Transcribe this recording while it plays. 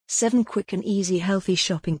7 quick and easy healthy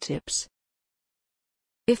shopping tips.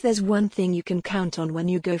 If there's one thing you can count on when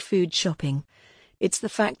you go food shopping, it's the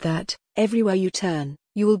fact that, everywhere you turn,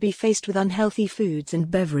 you will be faced with unhealthy foods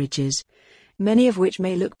and beverages, many of which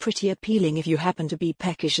may look pretty appealing if you happen to be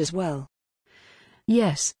peckish as well.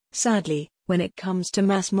 Yes, sadly, when it comes to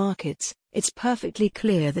mass markets, it's perfectly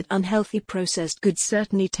clear that unhealthy processed goods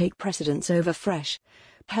certainly take precedence over fresh,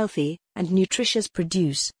 healthy, and nutritious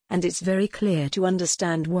produce, and it's very clear to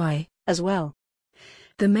understand why, as well.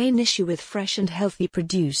 The main issue with fresh and healthy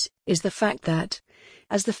produce is the fact that,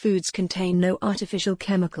 as the foods contain no artificial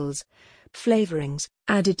chemicals, flavorings,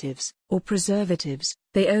 additives, or preservatives,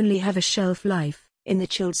 they only have a shelf life, in the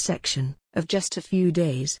chilled section, of just a few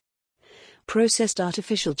days. Processed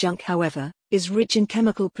artificial junk, however, is rich in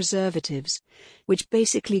chemical preservatives, which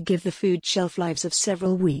basically give the food shelf lives of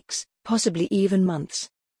several weeks, possibly even months.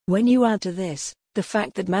 When you add to this, the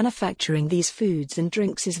fact that manufacturing these foods and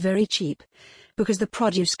drinks is very cheap, because the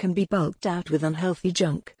produce can be bulked out with unhealthy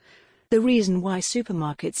junk, the reason why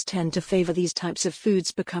supermarkets tend to favor these types of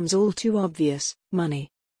foods becomes all too obvious: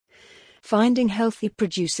 money. Finding healthy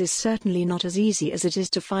produce is certainly not as easy as it is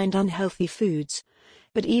to find unhealthy foods.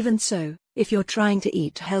 But even so, if you're trying to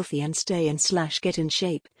eat healthy and stay in/get in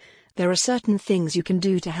shape, there are certain things you can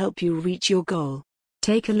do to help you reach your goal.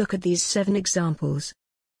 Take a look at these 7 examples.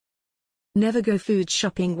 Never go food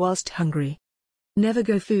shopping whilst hungry. Never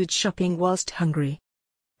go food shopping whilst hungry.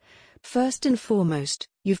 First and foremost,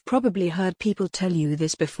 you've probably heard people tell you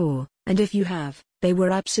this before, and if you have, they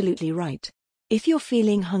were absolutely right. If you're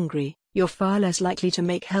feeling hungry, you're far less likely to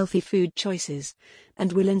make healthy food choices,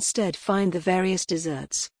 and will instead find the various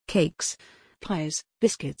desserts, cakes, pies,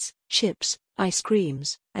 biscuits, chips, ice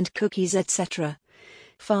creams, and cookies etc.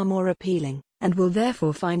 far more appealing, and will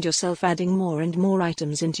therefore find yourself adding more and more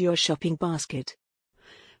items into your shopping basket.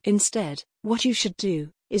 Instead, what you should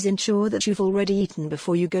do is ensure that you've already eaten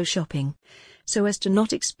before you go shopping, so as to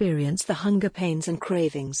not experience the hunger pains and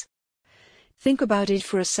cravings. Think about it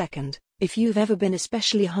for a second. If you've ever been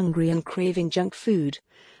especially hungry and craving junk food,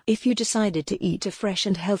 if you decided to eat a fresh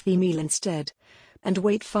and healthy meal instead, and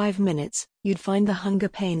wait 5 minutes, you'd find the hunger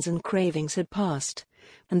pains and cravings had passed,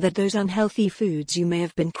 and that those unhealthy foods you may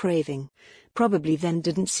have been craving probably then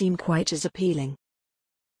didn't seem quite as appealing.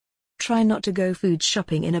 Try not to go food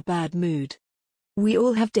shopping in a bad mood. We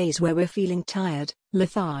all have days where we're feeling tired,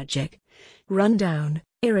 lethargic, run down,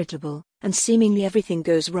 irritable, and seemingly everything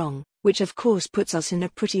goes wrong, which of course puts us in a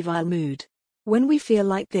pretty vile mood. When we feel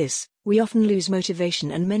like this, we often lose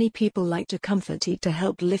motivation, and many people like to comfort eat to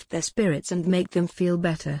help lift their spirits and make them feel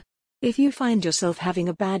better. If you find yourself having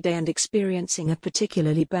a bad day and experiencing a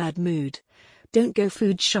particularly bad mood, don't go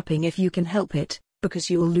food shopping if you can help it, because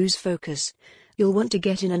you'll lose focus. You'll want to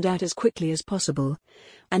get in and out as quickly as possible.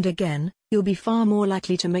 And again, you'll be far more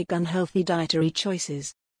likely to make unhealthy dietary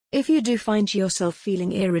choices. If you do find yourself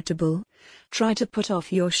feeling irritable, try to put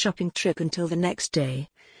off your shopping trip until the next day,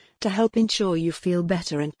 to help ensure you feel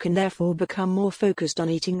better and can therefore become more focused on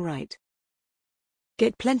eating right.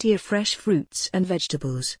 Get plenty of fresh fruits and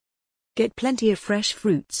vegetables. Get plenty of fresh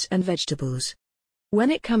fruits and vegetables.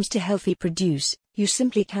 When it comes to healthy produce, you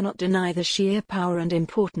simply cannot deny the sheer power and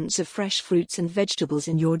importance of fresh fruits and vegetables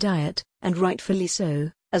in your diet, and rightfully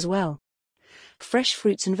so, as well. Fresh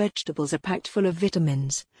fruits and vegetables are packed full of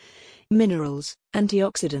vitamins, minerals,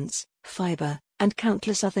 antioxidants, fiber, and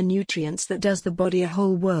countless other nutrients that does the body a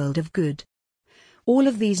whole world of good. All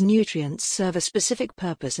of these nutrients serve a specific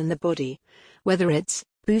purpose in the body, whether it's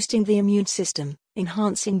boosting the immune system,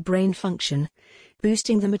 enhancing brain function,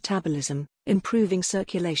 boosting the metabolism, improving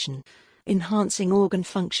circulation, enhancing organ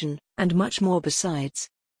function, and much more besides.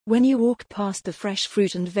 When you walk past the fresh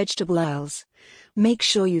fruit and vegetable aisles, make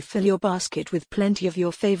sure you fill your basket with plenty of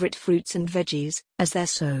your favorite fruits and veggies, as they're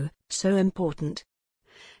so important.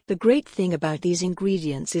 The great thing about these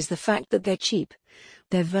ingredients is the fact that they're cheap,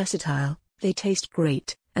 they're versatile, they taste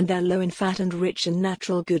great, and they're low in fat and rich in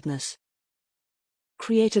natural goodness.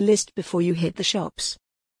 Create a list before you hit the shops.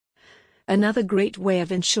 Another great way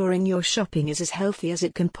of ensuring your shopping is as healthy as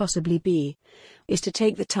it can possibly be, is to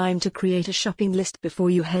take the time to create a shopping list before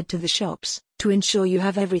you head to the shops, to ensure you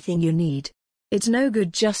have everything you need. It's no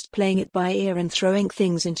good just playing it by ear and throwing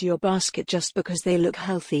things into your basket just because they look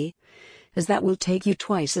healthy, as that will take you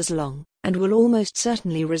twice as long, and will almost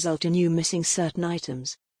certainly result in you missing certain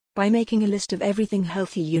items. By making a list of everything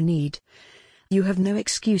healthy you need, you have no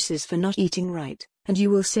excuses for not eating right, and you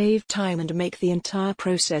will save time and make the entire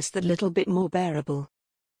process that little bit more bearable.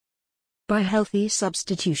 Buy healthy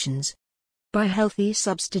substitutions. Buy healthy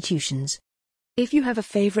substitutions. If you have a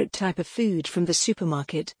favorite type of food from the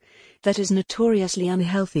supermarket that is notoriously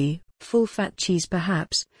unhealthy, full-fat cheese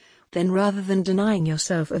perhaps, then rather than denying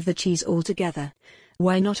yourself of the cheese altogether,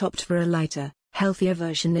 why not opt for a lighter, healthier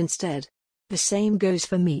version instead? The same goes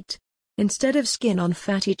for meat. Instead of skin on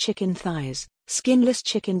fatty chicken thighs, skinless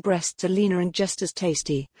chicken breasts are leaner and just as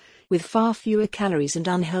tasty, with far fewer calories and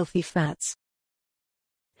unhealthy fats.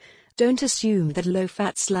 Don't assume that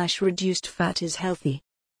low-fat/reduced fat is healthy.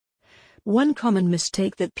 One common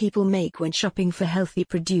mistake that people make when shopping for healthy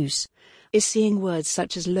produce is seeing words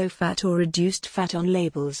such as low-fat or reduced fat on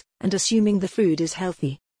labels and assuming the food is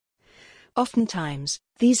healthy. Oftentimes,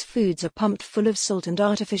 these foods are pumped full of salt and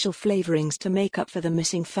artificial flavorings to make up for the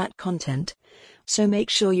missing fat content, so make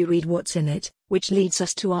sure you read what's in it, which leads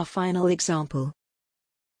us to our final example.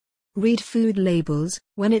 Read food labels.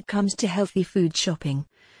 When it comes to healthy food shopping,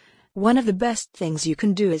 one of the best things you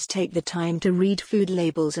can do is take the time to read food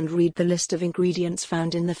labels and read the list of ingredients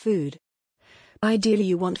found in the food. Ideally,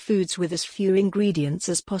 you want foods with as few ingredients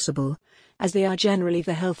as possible, as they are generally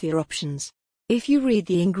the healthier options. If you read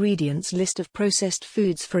the ingredients list of processed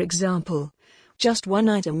foods, for example, just one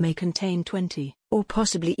item may contain 20, or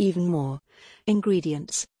possibly even more,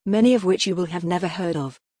 ingredients, many of which you will have never heard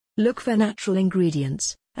of. Look for natural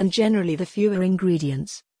ingredients, and generally the fewer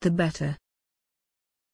ingredients, the better.